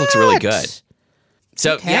that. Yeah, this looks really good.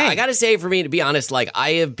 So, okay. I got to say, for me, to be honest, like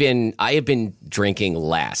I have been drinking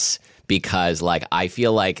less because like I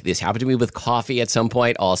feel like this happened to me with coffee at some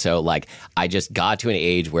point. Also, like I just got to an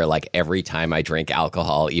age where like every time I drink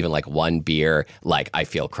alcohol, even like one beer, like I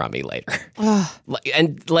feel crummy later.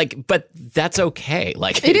 And like, but that's okay.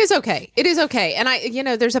 Like it is okay. It is okay.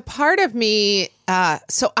 And there's a part of me.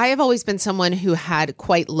 So I have always been someone who had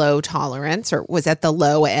quite low tolerance or was at the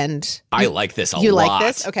low end. I like this a lot. You like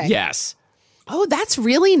this? Okay. Yes. Oh, that's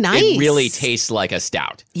really nice. It really tastes like a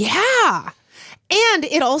stout. Yeah. And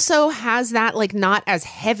it also has that like not as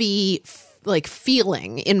heavy like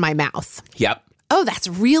feeling in my mouth. Yep. Oh, that's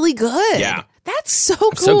really good. Yeah. That's so cool.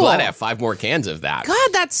 I'm so glad I have 5 more cans of that. God,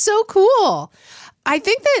 that's so cool. I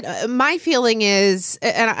think that my feeling is,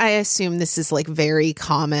 and I assume this is like very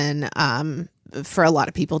common for a lot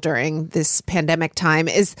of people during this pandemic time,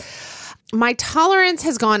 is my tolerance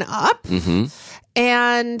has gone up. Mm-hmm.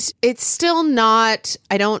 And it's still not,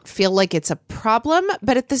 I don't feel like it's a problem,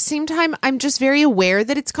 but at the same time, I'm just very aware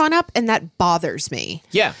that it's gone up and that bothers me.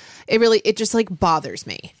 Yeah. It just like bothers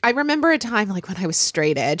me. I remember a time like when I was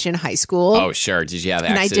straight edge in high school. Oh, sure. Did you have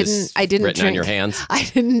X's I didn't written drink, on your hands? I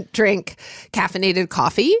didn't drink caffeinated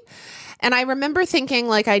coffee. And I remember thinking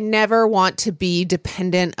like I never want to be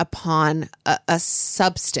dependent upon a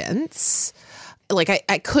substance. Like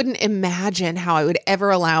I couldn't imagine how I would ever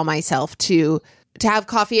allow myself to have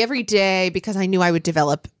coffee every day because I knew I would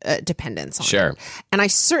develop dependence on it. And I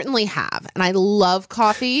certainly have. And I love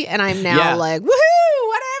coffee. And I'm now like, woohoo,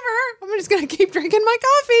 whatever. I'm just going to keep drinking my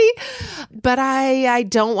coffee. But I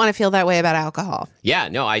don't want to feel that way about alcohol. Yeah,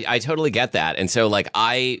 no, I totally get that. And so like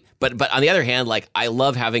but on the other hand, like I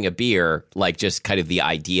love having a beer, like just kind of the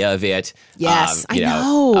idea of it. Yes, I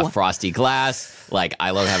know. A frosty glass. Like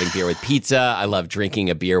I love having beer with pizza. I love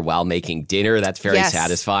drinking a beer while making dinner. That's very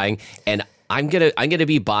satisfying. And I'm gonna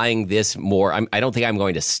be buying this more. I don't think I'm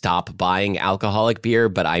going to stop buying alcoholic beer,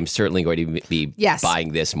 but I'm certainly going to be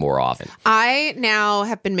buying this more often. I now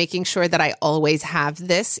have been making sure that I always have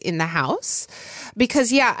this in the house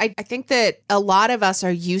because, I think that a lot of us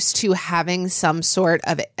are used to having some sort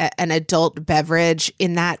of an adult beverage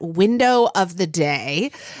in that window of the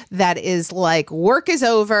day that is like work is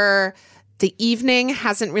over. The evening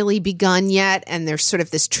hasn't really begun yet, and there's sort of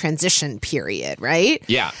this transition period, right?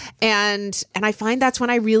 Yeah. And I find that's when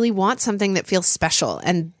I really want something that feels special,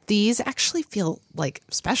 and these actually feel like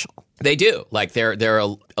special. They do. Like they're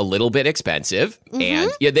a little bit expensive,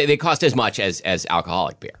 and they cost as much as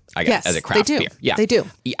alcoholic beer. I guess as a craft beer. Yeah, they do.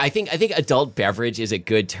 I think adult beverage is a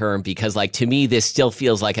good term because, like, to me, this still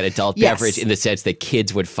feels like an adult beverage in the sense that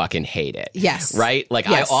kids would fucking hate it. Yes. Right. Like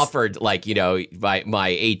I offered, like,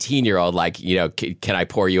 my 18-year-old, like, can I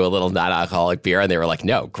pour you a little non-alcoholic beer? And they were like,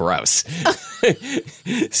 no, gross.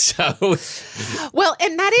 So, well,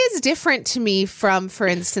 and that is different to me from, for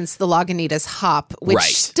instance, the Lagunitas Hop, which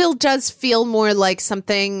still does feel more like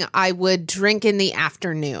something I would drink in the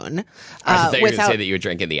afternoon. I thought you were going to say that you would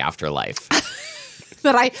drink in the afterlife.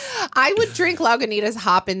 But I would drink Lagunitas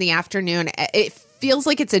Hop in the afternoon. It feels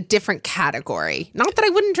like it's a different category. Not that I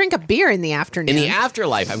wouldn't drink a beer in the afternoon. In the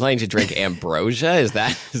afterlife, I'm planning to drink ambrosia. Is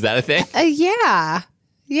that a thing? Yeah.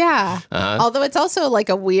 Yeah. Although it's also like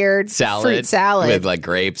a weird fruit salad. With like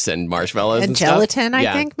grapes and marshmallows and gelatin, stuff.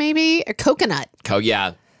 I think maybe. Or coconut.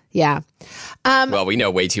 Yeah. Yeah. Well, we know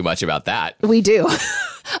way too much about that. We do.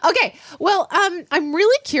 Okay. Well, I'm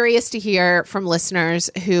really curious to hear from listeners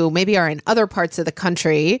who maybe are in other parts of the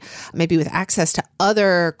country, maybe with access to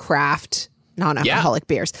other craft non-alcoholic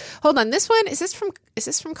beers. Hold on. This one, is this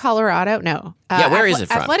from Colorado? No. Where is it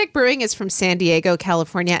from? Athletic Brewing is from San Diego,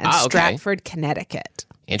 California, and Stratford, Connecticut.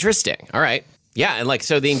 Interesting. All right. Yeah, and like,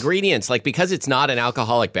 so the ingredients, like, because it's not an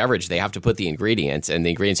alcoholic beverage, they have to put the ingredients, and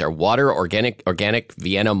the ingredients are water, organic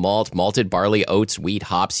Vienna malt, malted barley, oats, wheat,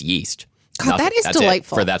 hops, yeast. God, that is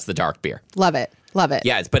delightful. That's the dark beer. Love it. Love it.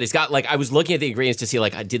 Yeah, but it's got, like, I was looking at the ingredients to see,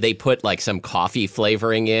 like, did they put, like, some coffee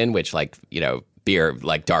flavoring in, which, like, beer,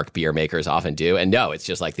 like dark beer makers often do. And no, it's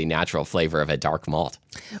just like the natural flavor of a dark malt.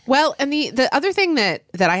 Well, and the other thing that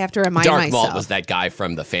I have to remind myself. Dark malt was that guy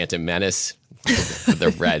from the Phantom Menace with the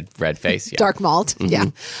red face. Yeah. Dark malt. Mm-hmm.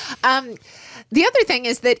 Yeah. The other thing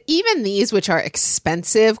is that even these, which are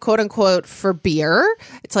expensive, quote unquote, for beer,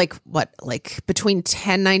 it's like between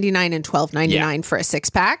 $10.99 and $12.99 for a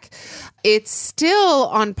 6-pack. It's still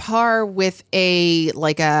on par with a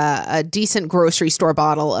decent grocery store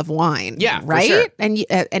bottle of wine. Yeah, right. For sure. And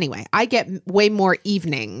anyway, I get way more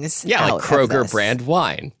evenings. Yeah, like Kroger brand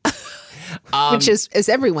wine. Which is, as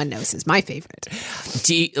everyone knows, is my favorite.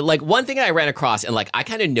 Like one thing I ran across, and like I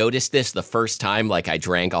kind of noticed this the first time, like I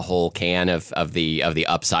drank a whole can of the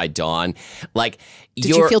Upside Dawn. Like,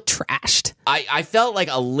 did you feel trashed? I felt like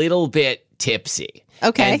a little bit tipsy.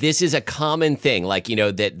 Okay. And this is a common thing, like,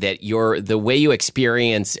 that the way you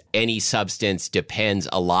experience any substance depends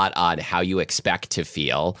a lot on how you expect to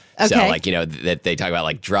feel. Okay. So, like, that they talk about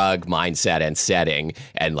like drug, mindset, and setting,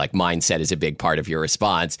 and like mindset is a big part of your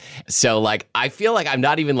response. So, like, I feel like I'm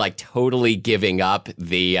not even like totally giving up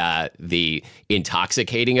the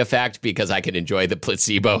intoxicating effect because I can enjoy the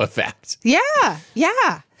placebo effect. Yeah.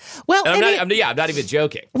 Well, I'm not even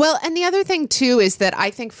joking. Well, and the other thing too is that I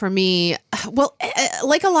think for me,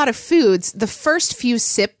 like a lot of foods, the first few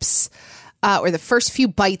sips or the first few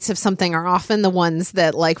bites of something are often the ones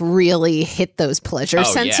that like really hit those pleasure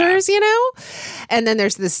sensors, and then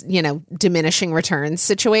there's this, diminishing returns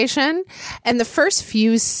situation. And the first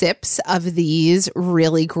few sips of these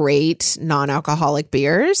really great non-alcoholic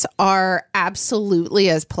beers are absolutely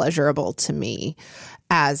as pleasurable to me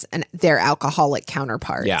as their alcoholic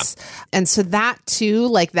counterparts. Yeah. And so that too,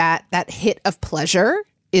 like that hit of pleasure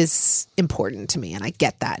is important to me. And I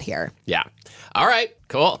get that here. Yeah. All right,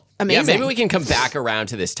 cool. Amazing. Yeah, maybe we can come back around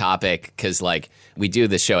to this topic because like we do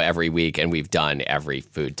this show every week and we've done every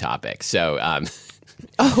food topic. So,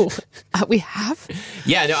 we have?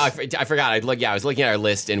 Yeah, no, I forgot. I was looking at our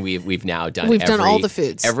list and we've now done done all the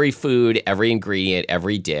foods. Every food, every ingredient,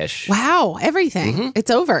 every dish. Wow, everything. Mm-hmm.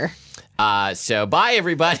 It's over. So bye,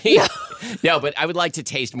 everybody. No, but I would like to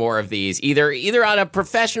taste more of these, either on a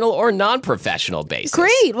professional or non-professional basis.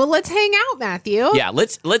 Great. Well, let's hang out, Matthew. Yeah,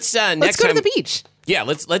 let's next time. Let's go to the beach. Yeah,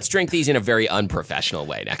 let's drink these in a very unprofessional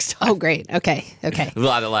way next time. Oh, great. Okay. A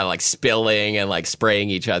lot of like spilling and like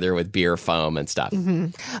spraying each other with beer foam and stuff. Mm-hmm.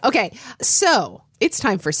 Okay, so it's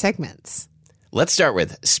time for segments. Let's start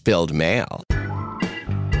with spilled mail.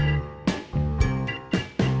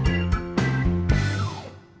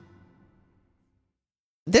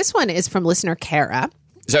 This one is from listener Kara.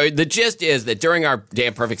 So the gist is that during our Day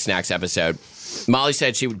of Perfect Snacks episode, Molly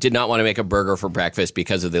said she did not want to make a burger for breakfast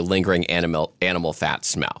because of the lingering animal fat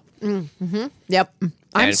smell. Mm-hmm. Yep.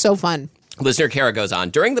 I'm so fun. Listener Kara goes on,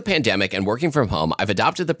 during the pandemic and working from home, I've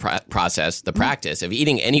adopted the practice of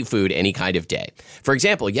eating any food any kind of day. For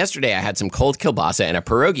example, yesterday I had some cold kielbasa and a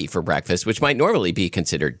pierogi for breakfast, which might normally be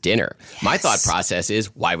considered dinner. Yes. My thought process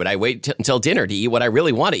is, why would I wait until dinner to eat what I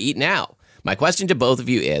really want to eat now? My question to both of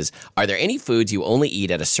you is, are there any foods you only eat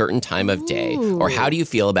at a certain time of day? Or how do you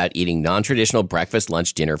feel about eating non-traditional breakfast,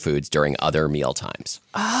 lunch, dinner foods during other meal times?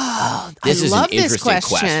 Oh, this is love an interesting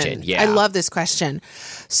question. Yeah. I love this question.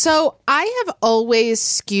 So I have always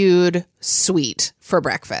skewed sweet for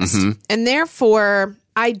breakfast. Mm-hmm. And therefore,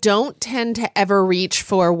 I don't tend to ever reach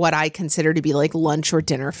for what I consider to be like lunch or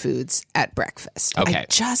dinner foods at breakfast. Okay. I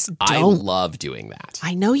just don't. I love doing that.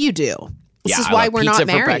 I know you do. This is why we're not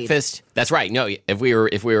married. For breakfast. That's right. No, if we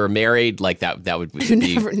were married, like that would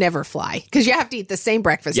be never fly because you have to eat the same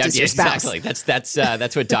breakfast as your spouse. Exactly.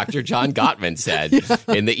 That's what Dr. John Gottman said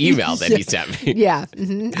in the email that he sent me. Yeah.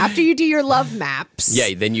 Mm-hmm. After you do your love maps.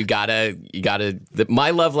 Yeah. Then you gotta. My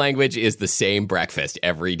love language is the same breakfast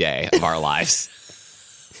every day of our lives.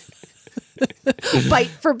 Bite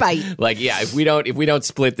for bite. Like, yeah. If we don't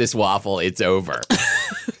split this waffle, it's over.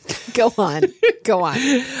 Go on.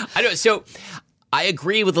 I know. So I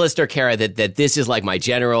agree with listener Kara that this is like my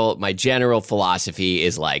general philosophy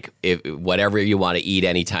is like, if whatever you want to eat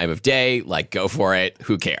any time of day, like go for it.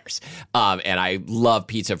 Who cares? And I love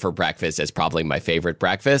pizza for breakfast as probably my favorite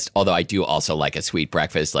breakfast. Although I do also like a sweet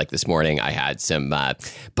breakfast. Like this morning, I had some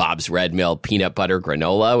Bob's Red Mill peanut butter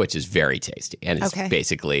granola, which is very tasty, and it's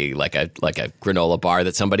basically like a granola bar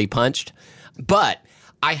that somebody punched. But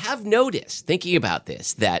I have noticed, thinking about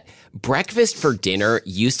this, that breakfast for dinner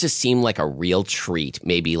used to seem like a real treat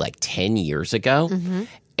maybe like 10 years ago. Mm-hmm.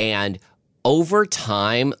 And over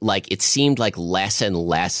time, like it seemed like less and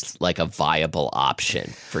less like a viable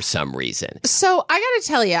option for some reason. So I got to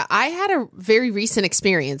tell you, I had a very recent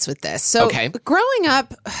experience with this. So growing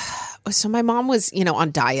up, so my mom was,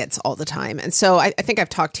 on diets all the time. And so I think I've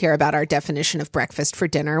talked here about our definition of breakfast for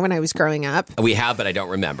dinner when I was growing up. We have, but I don't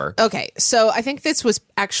remember. Okay. So I think this was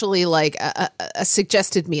actually like a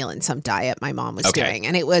suggested meal in some diet my mom was doing.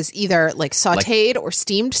 And it was either like sauteed or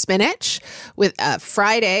steamed spinach with a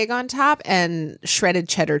fried egg on top and shredded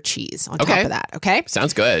cheddar cheese on top of that. Okay.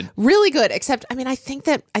 Sounds good. Really good. Except, I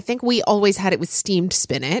think we always had it with steamed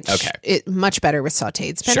spinach. Okay. Much better with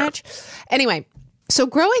sauteed spinach. Sure. Anyway. So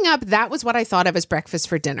growing up, that was what I thought of as breakfast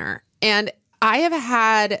for dinner. And I have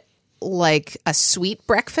had like a sweet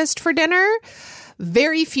breakfast for dinner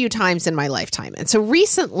very few times in my lifetime. And so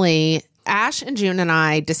recently, Ash and June and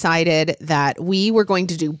I decided that we were going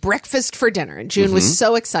to do breakfast for dinner. And June was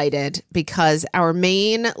so excited because our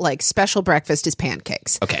main like special breakfast is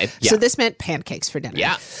pancakes. Okay. Yeah. So this meant pancakes for dinner.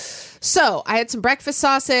 Yeah. So I had some breakfast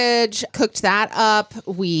sausage, cooked that up.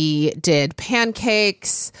 We did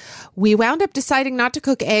pancakes. We wound up deciding not to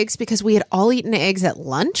cook eggs because we had all eaten eggs at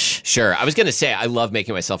lunch. Sure. I was going to say, I love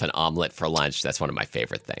making myself an omelet for lunch. That's one of my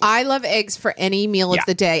favorite things. I love eggs for any meal of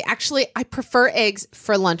the day. Actually, I prefer eggs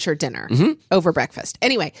for lunch or dinner over breakfast.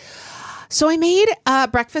 Anyway, so I made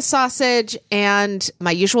breakfast sausage and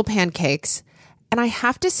my usual pancakes. And I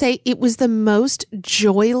have to say, it was the most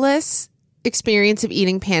joyless experience of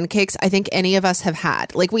eating pancakes I think any of us have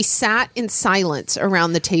had. Like, we sat in silence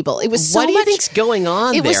around the table. It was so what do you think's going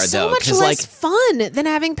on there, though? It was so much less fun than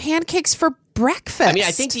having pancakes for breakfast. I mean,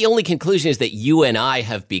 I think the only conclusion is that you and I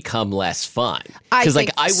have become less fun. Because, like,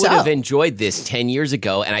 I would have enjoyed this 10 years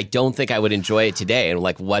ago, and I don't think I would enjoy it today. And,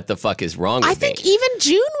 like, what the fuck is wrong with me? I think even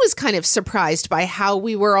June was kind of surprised by how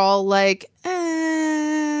we were all like,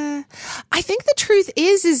 I think the truth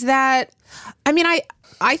is that, I mean,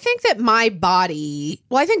 I think that my body,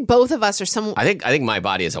 well, I think both of us are some. I think my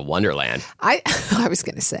body is a wonderland. I was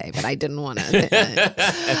going to say, but I didn't want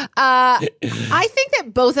to. I think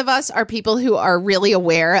that both of us are people who are really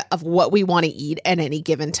aware of what we want to eat at any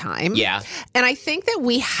given time. Yeah. And I think that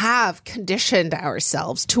we have conditioned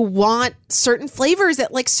ourselves to want certain flavors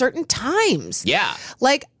at like certain times. Yeah.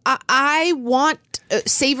 Like, I want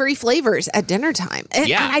savory flavors at dinner time. And,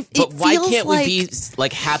 but why can't we be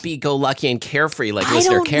like happy-go-lucky and carefree like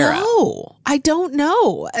listener Kara? I don't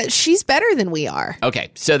know. She's better than we are. Okay,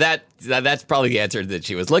 so that's probably the answer that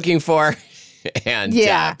she was looking for. And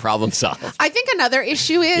problem solved. I think another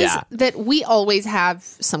issue is that we always have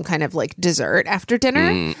some kind of like dessert after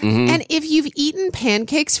dinner. Mm-hmm. And if you've eaten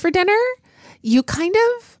pancakes for dinner, you kind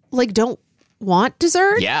of like don't want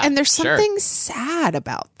dessert. Yeah, and there's something sad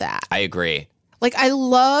about that. I agree. Like, I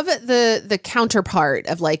love the counterpart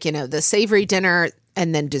of like, you know, the savory dinner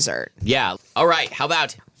and then dessert. Yeah. All right. How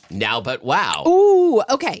about Now But Wow? Ooh,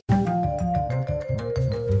 okay.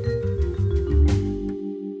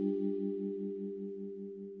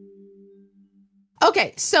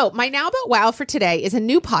 Okay, so my Now But Wow for today is a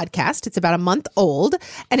new podcast. It's about a month old,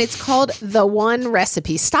 and it's called The One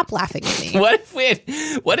Recipe. Stop laughing at me. What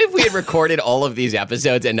if we had recorded all of these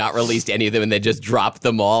episodes and not released any of them and then just dropped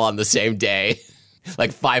them all on the same day?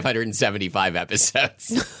 Like 575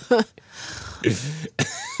 episodes.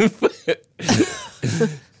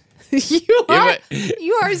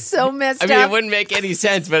 You are so messed up. I mean, it wouldn't make any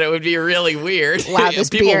sense, but it would be really weird. Wow,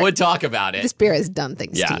 people would talk about it. This beer has done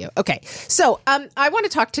things to you. Okay, so I want to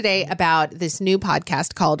talk today about this new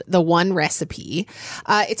podcast called The One Recipe.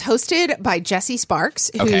 It's hosted by Jesse Sparks,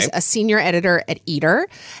 who's a senior editor at Eater.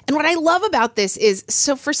 And what I love about this is,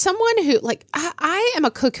 so for someone who, like, I am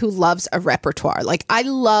a cook who loves a repertoire. Like, I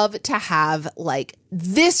love to have, like,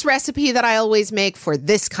 this recipe that I always make for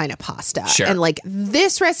this kind of pasta. Sure. And like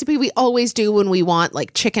this recipe we always do when we want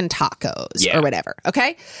like chicken tacos or whatever.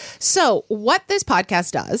 Okay. So what this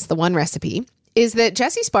podcast does, The One Recipe, is that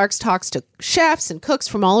Jesse Sparks talks to chefs and cooks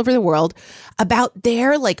from all over the world about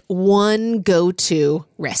their like one go-to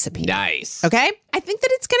recipe. Nice. Okay. I think that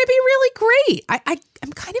it's going to be really great.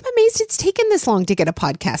 I'm kind of amazed it's taken this long to get a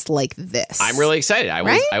podcast like this. I'm really excited.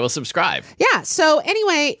 I will subscribe. Yeah. So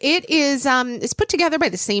anyway, it is it's put together by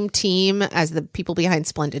the same team as the people behind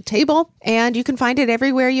Splendid Table, and you can find it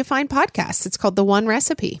everywhere you find podcasts. It's called The One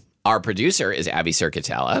Recipe. Our producer is Abby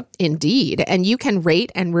Circatella. Indeed. And you can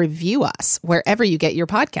rate and review us wherever you get your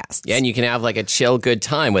podcasts. Yeah, and you can have like a chill good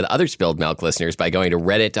time with other Spilled Milk listeners by going to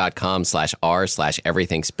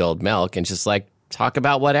reddit.com/r/everythingspilledmilk and just like talk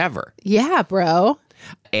about whatever. Yeah, bro.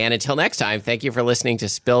 And until next time, thank you for listening to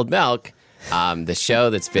Spilled Milk, the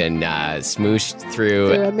show that's been smooshed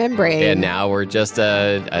through a membrane. And now we're just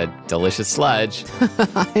a delicious sludge.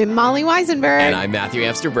 I'm Molly Weisenberg. And I'm Matthew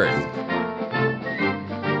Amster Burton.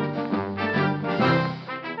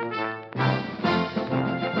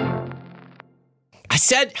 I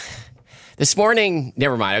said this morning,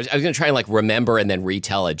 never mind. I was going to try and like remember and then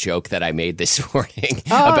retell a joke that I made this morning.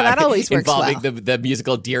 Oh, that always works involving well. the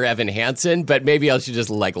musical Dear Evan Hansen, but maybe I should just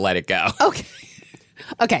like let it go. Okay.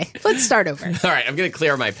 Okay, let's start over. All right, I'm going to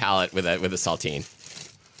clear my palate with a saltine.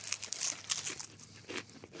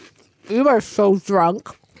 You are so drunk.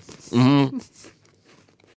 Mm-hmm.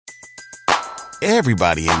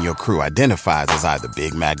 Everybody in your crew identifies as either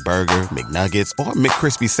Big Mac Burger, McNuggets, or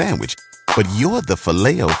McCrispy Sandwich. But you're the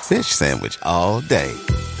Filet-O-Fish Sandwich all day.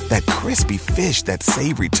 That crispy fish, that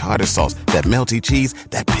savory tartar sauce, that melty cheese,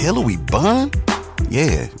 that pillowy bun.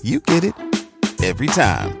 Yeah, you get it. Every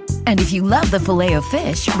time. And if you love the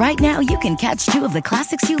Filet-O-Fish, right now you can catch two of the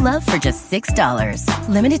classics you love for just $6.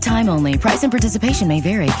 Limited time only. Price and participation may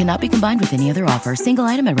vary. Cannot be combined with any other offer. Single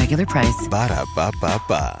item at regular price.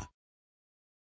 Ba-da-ba-ba-ba.